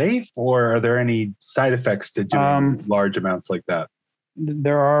considered safe, or are there any side effects to doing large amounts like that?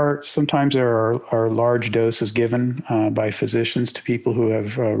 Sometimes there are large doses given by physicians to people who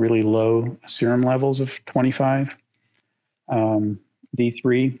have really low serum levels of 25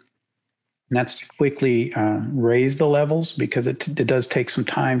 D3. And that's to quickly raise the levels, because it does take some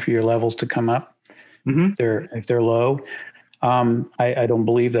time for your levels to come up if they're low. I don't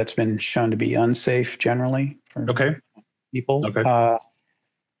believe that's been shown to be unsafe generally for people.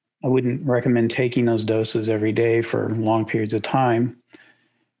 I wouldn't recommend taking those doses every day for long periods of time.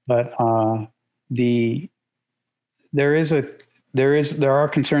 But there are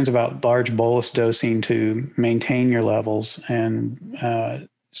concerns about large bolus dosing to maintain your levels, and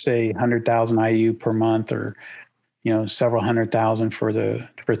say 100,000 IU per month, or several 100,000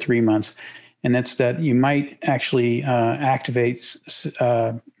 for 3 months, and that's that you might actually activate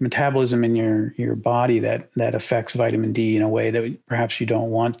metabolism in your body that affects vitamin D in a way that perhaps you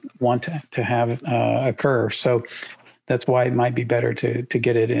don't want to have occur. So that's why it might be better to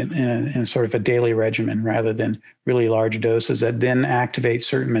get it in sort of a daily regimen rather than really large doses that then activate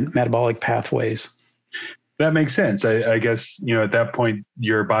certain metabolic pathways. That makes sense. I guess, at that point,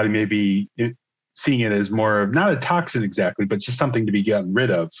 your body may be seeing it as more of not a toxin exactly, but just something to be gotten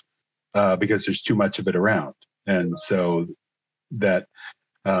rid of because there's too much of it around. And so that...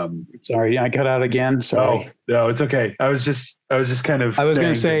 sorry, I cut out again. Sorry. Oh, no, it's okay. I was just kind of... I was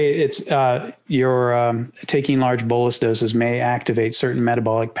going to say it's your taking large bolus doses may activate certain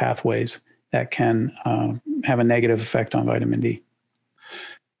metabolic pathways that can have a negative effect on vitamin D.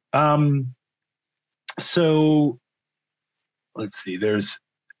 So let's see, there's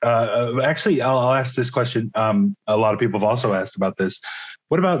actually, I'll ask this question. A lot of people have also asked about this.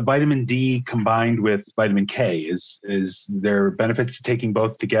 What about vitamin D combined with vitamin K? Is there benefits to taking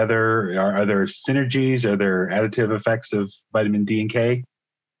both together? Are there synergies? Are there additive effects of vitamin D and K?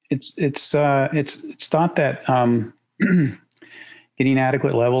 It's thought that getting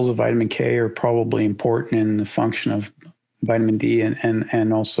adequate levels of vitamin K are probably important in the function of vitamin D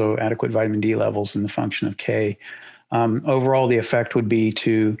and also adequate vitamin D levels in the function of K. Overall, the effect would be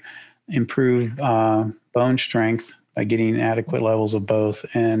to improve bone strength by getting adequate levels of both,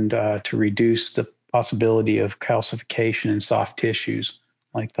 and to reduce the possibility of calcification in soft tissues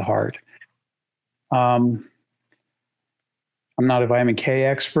like the heart. I'm not a vitamin K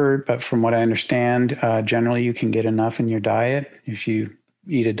expert, but from what I understand, generally you can get enough in your diet if you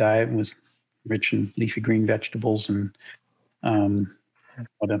eat a diet with rich in leafy green vegetables and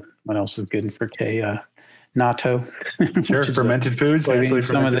what else is good for K? Natto. Sure, fermented foods.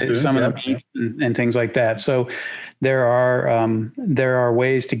 Some of the meats and things like that. So there are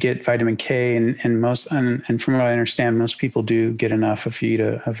ways to get vitamin K, and from what I understand, most people do get enough if you eat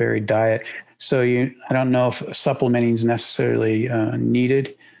a varied diet. So I don't know if supplementing is necessarily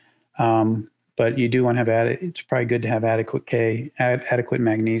needed, but you do want to have it's probably good to have adequate K, adequate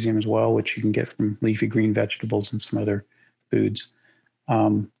magnesium as well, which you can get from leafy green vegetables and some other foods.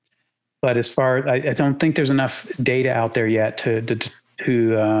 But as far as I don't think there's enough data out there yet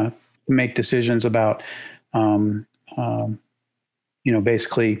to make decisions about,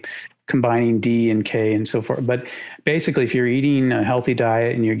 basically combining D and K and so forth. But basically, if you're eating a healthy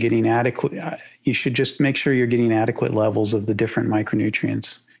diet and you're getting adequate, you should just make sure you're getting adequate levels of the different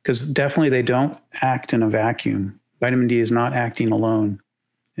micronutrients, because definitely they don't act in a vacuum. Vitamin D is not acting alone.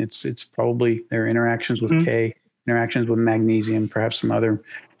 It's probably their interactions with K, interactions with magnesium, perhaps some other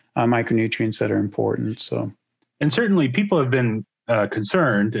micronutrients that are important. So, and certainly people have been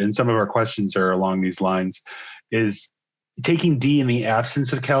concerned, and some of our questions are along these lines: is taking D in the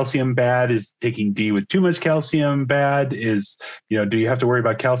absence of calcium bad? Is taking D with too much calcium bad? Do you have to worry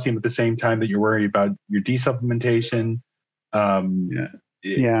about calcium at the same time that you're worried about your D supplementation?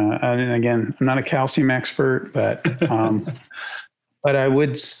 Yeah, and again, I'm not a calcium expert, but but I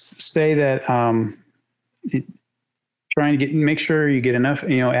would say that trying to make sure you get enough,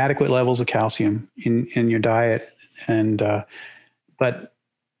 adequate levels of calcium in your diet, and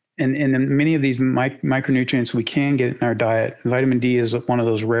many of these micronutrients we can get in our diet. Vitamin D is one of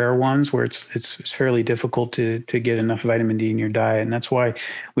those rare ones where it's fairly difficult to get enough vitamin D in your diet, and that's why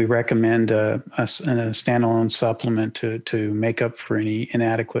we recommend a standalone supplement to make up for any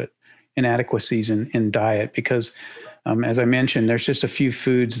inadequacies in diet. Because as I mentioned, there's just a few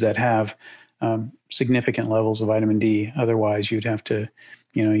foods that have significant levels of vitamin D. Otherwise, you'd have to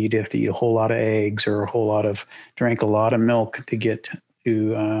eat a whole lot of eggs or drink a lot of milk to get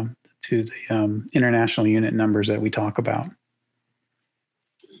to the international unit numbers that we talk about.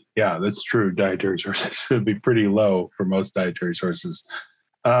 Yeah, that's true. Dietary sources should be pretty low for most dietary sources.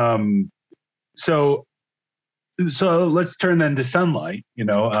 So let's turn then to sunlight.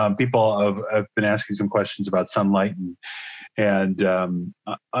 People have been asking some questions about sunlight and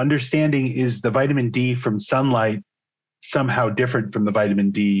understanding, is the vitamin D from sunlight somehow different from the vitamin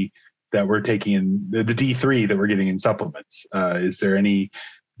D that we're taking in the D3 that we're getting in supplements? Is there any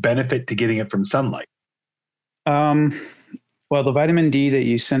benefit to getting it from sunlight? Well, the vitamin D that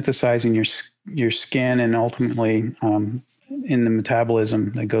you synthesize in your skin and ultimately in the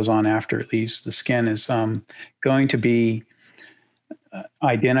metabolism that goes on after it leaves the skin is going to be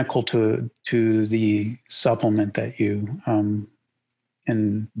identical to the supplement that you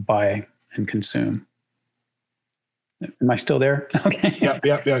can buy and consume. Am I still there? Okay. Yep.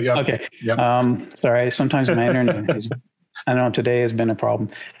 Okay. Yep. Sorry. Sometimes my internet I don't know, today has been a problem.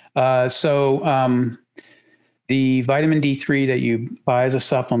 The vitamin D3 that you buy as a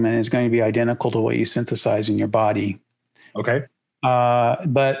supplement is going to be identical to what you synthesize in your body. Okay.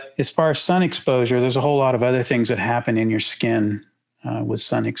 But as far as sun exposure, there's a whole lot of other things that happen in your skin with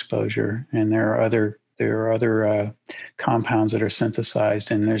sun exposure, and there are other compounds that are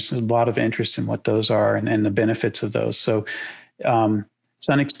synthesized, and there's a lot of interest in what those are and the benefits of those. So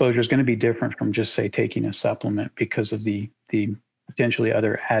sun exposure is going to be different from just, say, taking a supplement because of the potentially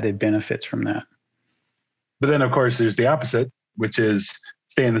other added benefits from that. But then, of course, there's the opposite, which is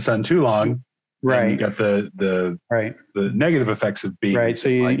stay in the sun too long. Right. And you got the negative effects of being right. So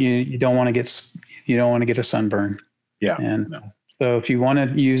you don't want to get a sunburn. Yeah. And so if you want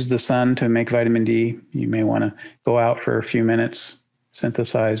to use the sun to make vitamin D, you may want to go out for a few minutes,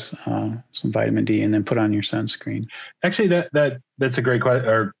 synthesize some vitamin D, and then put on your sunscreen. Actually, that's a great question,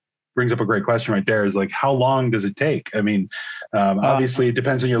 or brings up a great question right there. Is like, how long does it take? I mean, obviously, it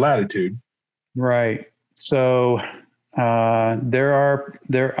depends on your latitude. Right. So I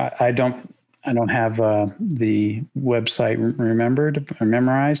don't have the website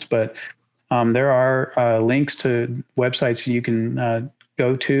memorized, but there are links to websites you can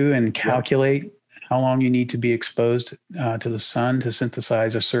go to and calculate how long you need to be exposed to the sun to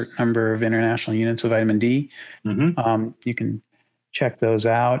synthesize a certain number of international units of vitamin D. Mm-hmm. You can check those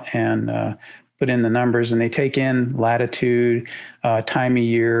out and put in the numbers, and they take in latitude, time of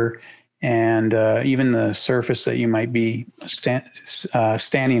year, and even the surface that you might be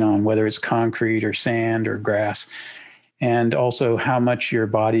standing on, whether it's concrete or sand or grass, and also how much of your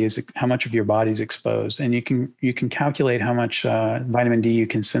body is exposed. And you can calculate how much vitamin D you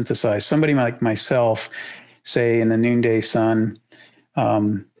can synthesize. Somebody like myself, say in the noonday sun,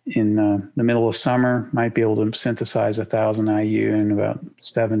 in the middle of summer, might be able to synthesize 1,000 IU in about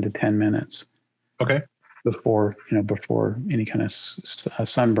 7 to 10 minutes. Okay. Before any kind of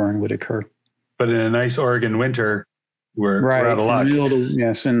sunburn would occur. But in a nice Oregon winter, we're out of luck.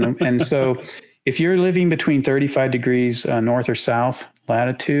 Yes, and so if you're living between 35 degrees north or south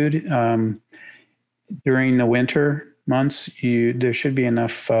latitude during the winter months, there should be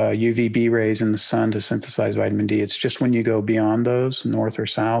enough UVB rays in the sun to synthesize vitamin D. It's just when you go beyond those, north or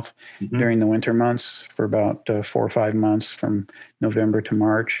south, during the winter months for about 4 or 5 months from November to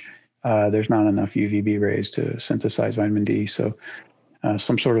March, there's not enough UVB rays to synthesize vitamin D. So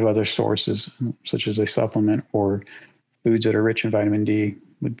some sort of other sources, such as a supplement or foods that are rich in vitamin D,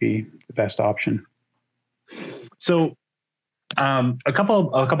 would be the best option. So a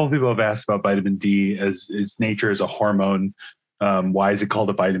couple of people have asked about vitamin D as its nature as a hormone. Why is it called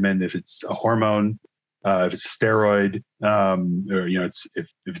a vitamin if it's a hormone? If it's a steroid, or if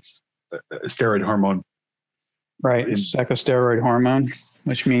it's a steroid hormone. Right, it's psychosteroid hormone,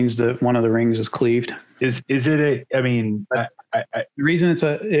 which means that one of the rings is cleaved. Is it a? I mean, the reason it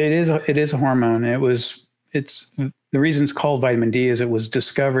is a hormone. The reason it's called vitamin D is it was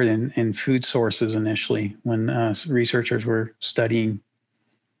discovered in food sources initially when researchers were studying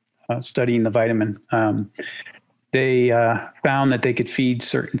the vitamin. they found that they could feed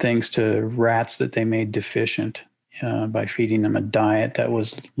certain things to rats that they made deficient by feeding them a diet that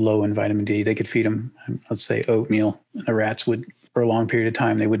was low in vitamin D. They could feed them, let's say, oatmeal. The rats would, for a long period of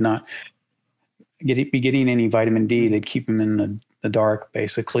time, they would not be getting any vitamin D. They'd keep them in the dark,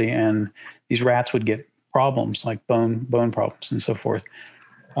 basically, and these rats would get problems like bone problems and so forth.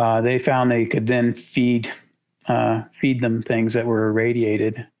 They found they could then feed them things that were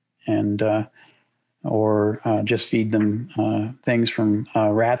irradiated, and or just feed them things from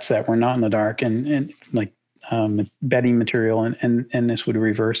rats that were not in the dark, and like bedding material, and this would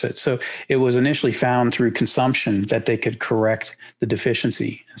reverse it. So it was initially found through consumption that they could correct the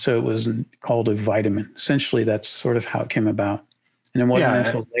deficiency. So it was called a vitamin. Essentially, that's sort of how it came about. And it wasn't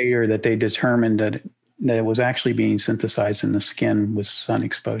until later that they determined that it was actually being synthesized in the skin with sun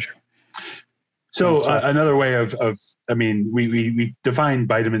exposure. So another way of I mean, we define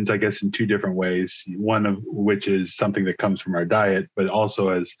vitamins, I guess, in two different ways. One of which is something that comes from our diet, but also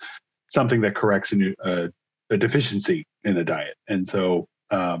as something that corrects a deficiency in a diet. And so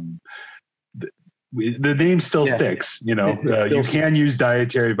the name still sticks. You know, you can use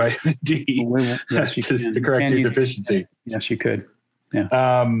dietary vitamin D to correct your deficiency. Yes, you could.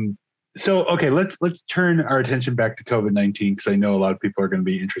 Yeah. So, okay, let's turn our attention back to COVID-19, because I know a lot of people are going to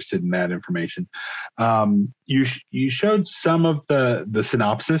be interested in that information. You showed some of the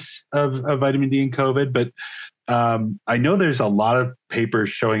synopsis of vitamin D and COVID, but I know there's a lot of papers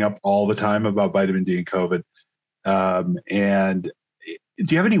showing up all the time about vitamin D and COVID. And do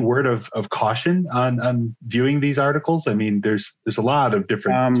you have any word of caution on viewing these articles? I mean, there's a lot of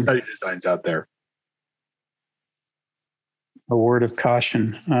different study designs out there. A word of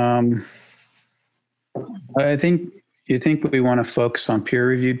caution. I think we want to focus on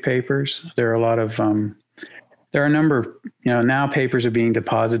peer-reviewed papers. There are a lot of there are a number of, now papers are being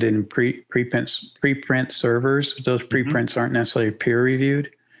deposited in preprint servers. Those preprints aren't necessarily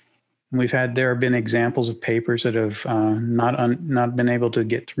peer-reviewed. And there have been examples of papers that have not been able to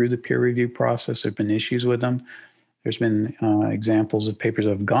get through the peer review process. There have been issues with them. There's been examples of papers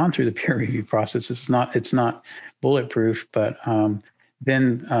that have gone through the peer review process. It's not bulletproof, but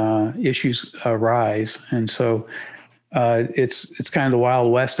then issues arise, and so it's kind of the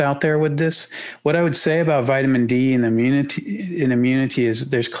Wild West out there with this. What I would say about vitamin D and immunity is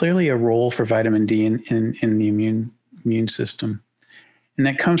there's clearly a role for vitamin D in the immune system, and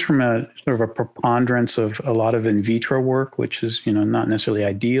that comes from a sort of a preponderance of a lot of in vitro work, which is not necessarily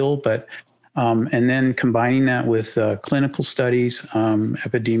ideal, but and then combining that with clinical studies,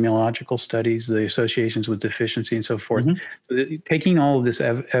 epidemiological studies, the associations with deficiency and so forth. So taking all of this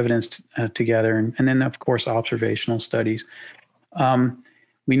evidence together, and then, of course, observational studies.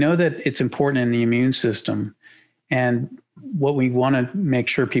 We know that it's important in the immune system. And what we want to make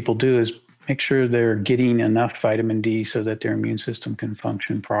sure people do is make sure they're getting enough vitamin D so that their immune system can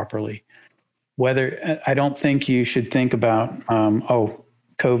function properly. I don't think you should think about,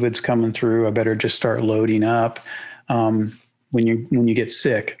 COVID's coming through, I better just start loading up when you get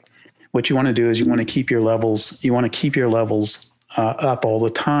sick. What you want to do is you want to keep your levels up all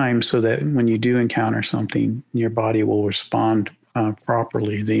the time, so that when you do encounter something, your body will respond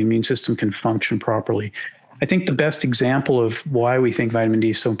properly. The immune system can function properly. I think the best example of why we think vitamin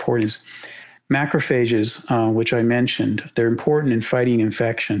D is so important is macrophages, which I mentioned. They're important in fighting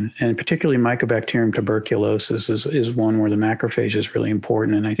infection, and particularly Mycobacterium tuberculosis is one where the macrophage is really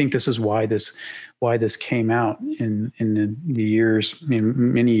important. And I think this is why this came out in the years,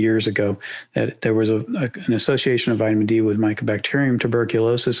 many years ago, that there was an association of vitamin D with Mycobacterium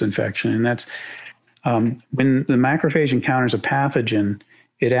tuberculosis infection. And that's when the macrophage encounters a pathogen,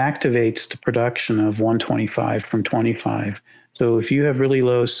 it activates the production of 125 from 25. So if you have really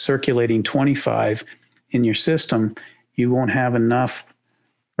low circulating 25 in your system, you won't have enough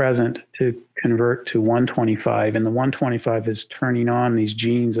present to convert to 125. And the 125 is turning on these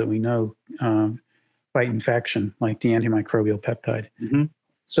genes that we know fight infection, like the antimicrobial peptide.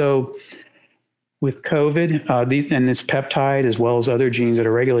 So with COVID, this peptide, as well as other genes that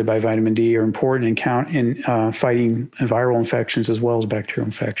are regulated by vitamin D, are important in fighting viral infections as well as bacterial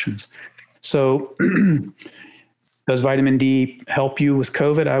infections. So does vitamin D help you with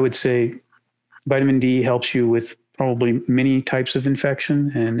COVID? I would say vitamin D helps you with probably many types of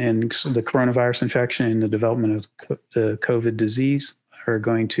infection, and the coronavirus infection and the development of the COVID disease are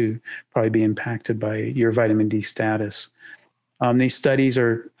going to probably be impacted by your vitamin D status. These studies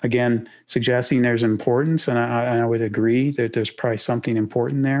are, again, suggesting there's importance, and I would agree that there's probably something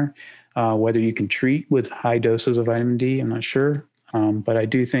important there. Whether you can treat with high doses of vitamin D, I'm not sure, but I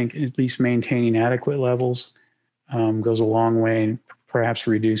do think at least maintaining adequate levels goes a long way in perhaps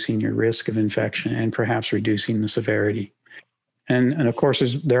reducing your risk of infection and perhaps reducing the severity. And of course,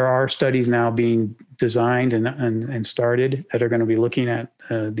 there are studies now being designed and started that are going to be looking at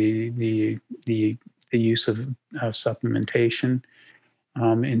the use of supplementation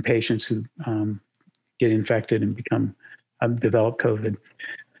in patients who get infected and develop COVID.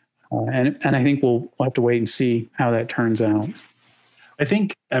 And I think we'll have to wait and see how that turns out.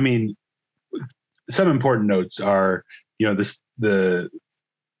 I mean, some important notes are,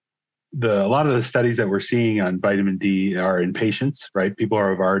 a lot of the studies that we're seeing on vitamin D are in patients, right? People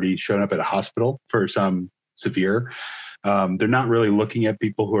have already shown up at a hospital for some severe. They're not really looking at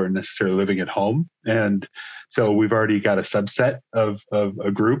people who are necessarily living at home. And so we've already got a subset of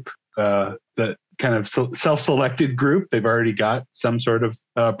a group, that kind of self-selected group. They've already got some sort of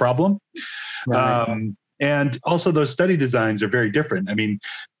problem. Right. And also those study designs are very different. I mean,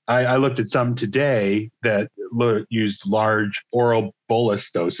 I looked at some today that used large oral bolus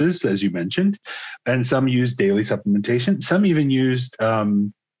doses, as you mentioned, and some used daily supplementation. Some even used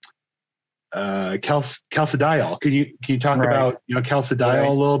calcidiol. Can you talk about calcidiol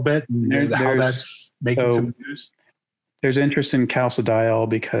a little bit and how that's making some news? There's interest in calcidiol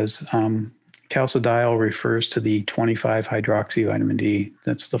because calcidiol refers to the 25-hydroxy vitamin D.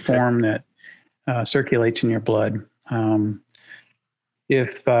 That's the form that circulates in your blood.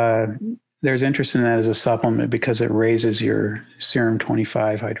 If there's interest in that as a supplement because it raises your serum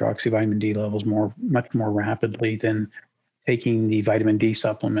 25-hydroxy vitamin D levels much more rapidly than taking the vitamin D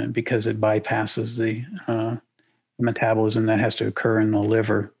supplement, because it bypasses the metabolism that has to occur in the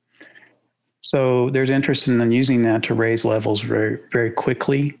liver. So there's interest in using that to raise levels very, very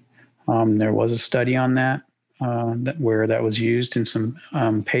quickly. There was a study on that where that was used in some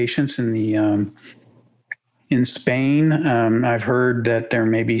patients in Spain. I've heard that there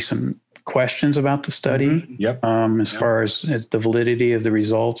may be some questions about the study. Mm-hmm. Yep. As far as the validity of the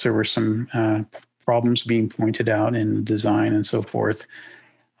results, there were some problems being pointed out in the design and so forth.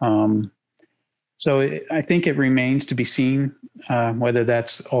 So I think it remains to be seen whether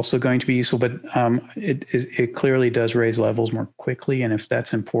that's also going to be useful, but it clearly does raise levels more quickly. And if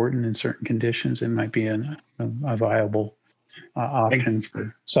that's important in certain conditions, it might be a viable option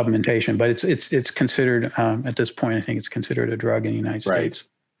for supplementation. But it's considered, at this point, I think it's considered a drug in the United States.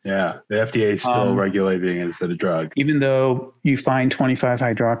 Yeah, the FDA is still regulating it as a drug. Even though you find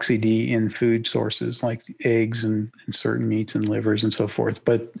 25-hydroxy-D in food sources like eggs and certain meats and livers and so forth,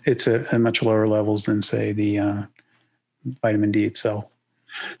 but it's at much lower levels than, say, the vitamin D itself.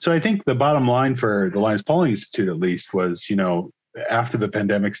 So I think the bottom line for the Linus Pauling Institute, at least, was, after the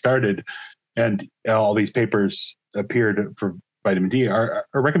pandemic started and all these papers appeared for vitamin D, our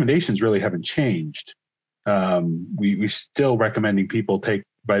recommendations really haven't changed. We're still recommending people take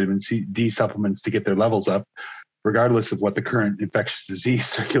vitamin D supplements to get their levels up, regardless of what the current infectious disease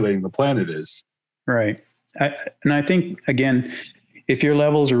circulating the planet is. Right. And I think, again, if your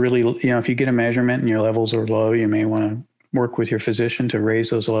levels are really, if you get a measurement and your levels are low, you may want to work with your physician to raise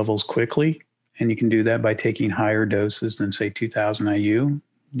those levels quickly. And you can do that by taking higher doses than, say, 2,000 IU.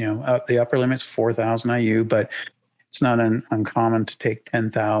 The upper limit's 4,000 IU, but it's not uncommon to take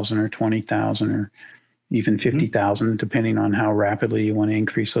 10,000 or 20,000 or even 50,000, depending on how rapidly you want to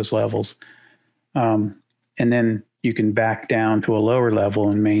increase those levels. And then you can back down to a lower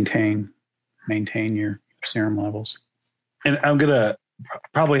level and maintain your serum levels. And I'm going to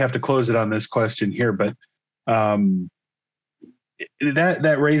probably have to close it on this question here, but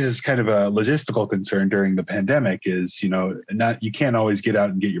that raises kind of a logistical concern during the pandemic is, you can't always get out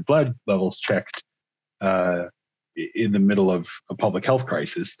and get your blood levels checked in the middle of a public health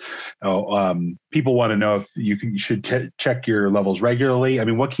crisis. People want to know if you should check your levels regularly. I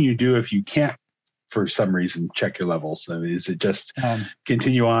mean, what can you do if you can't, for some reason, check your levels? I mean, is it just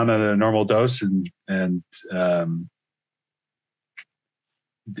continue on at a normal dose and do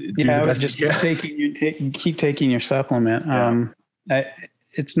the best just you can? keep taking your supplement.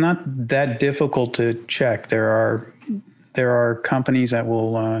 It's not that difficult to check. There are companies that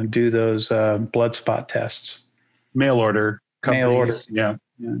will do those blood spot tests. Mail order companies. Mail order. Yeah.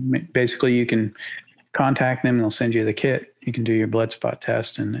 Basically, you can contact them and they'll send you the kit. You can do your blood spot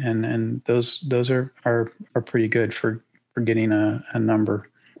test, and those are pretty good for getting a number.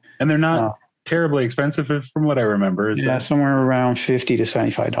 And they're not terribly expensive, from what I remember. Somewhere around $50 to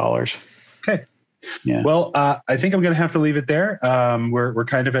 $75. Okay. Yeah. Well, I think I'm going to have to leave it there. We're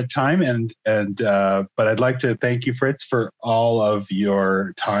kind of at time, but I'd like to thank you, Fritz, for all of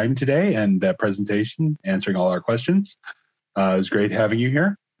your time today and that presentation, answering all our questions. It was great having you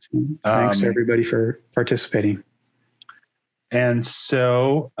here. Thanks to everybody for participating. And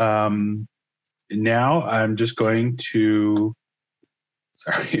so now I'm just going to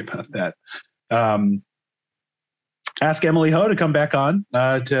Sorry about that. Ask Emily Ho to come back on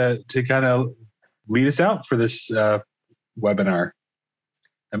to kind of lead us out for this webinar.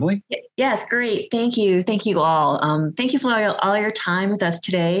 Emily? Yes, great. Thank you. Thank you all. Thank you for all your time with us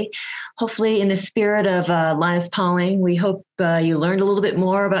today. Hopefully, in the spirit of Linus Pauling, we hope you learned a little bit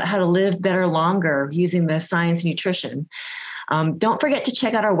more about how to live better longer using the science of nutrition. Don't forget to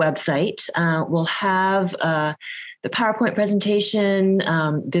check out our website. We'll have the PowerPoint presentation,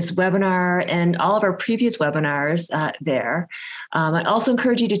 this webinar, and all of our previous webinars there. I also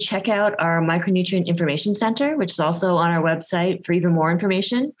encourage you to check out our Micronutrient Information Center, which is also on our website for even more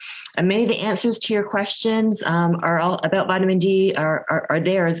information. And many of the answers to your questions are all about vitamin D are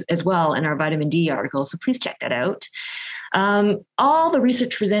there as well in our vitamin D article, so please check that out. All the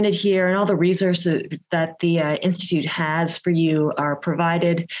research presented here and all the resources that the Institute has for you are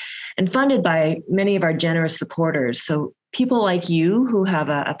provided and funded by many of our generous supporters. So people like you who have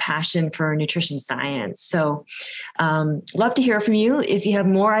a passion for nutrition science. So love to hear from you. If you have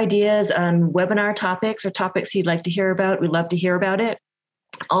more ideas on webinar topics or topics you'd like to hear about, we'd love to hear about it.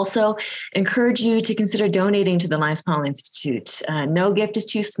 Also, encourage you to consider donating to the Linus Pauling Institute. No gift is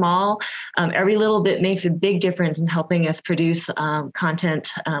too small. Every little bit makes a big difference in helping us produce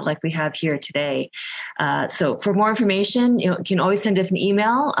content like we have here today. So for more information, you can always send us an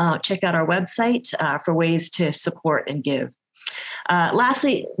email. Check out our website for ways to support and give.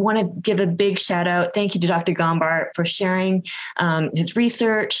 Lastly, want to give a big shout out. Thank you to Dr. Gombart for sharing his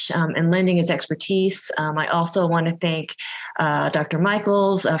research and lending his expertise. I also want to thank Dr.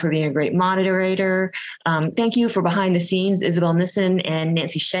 Michaels for being a great moderator. Thank you for behind the scenes, Isabel Nissen and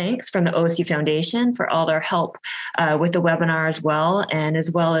Nancy Shanks from the OSU Foundation for all their help with the webinar as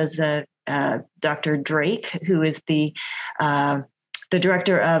well as Dr. Drake, who is the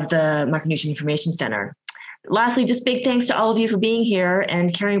director of the Micronutrient Information Center. Lastly, just big thanks to all of you for being here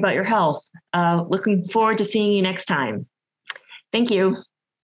and caring about your health. Looking forward to seeing you next time. Thank you.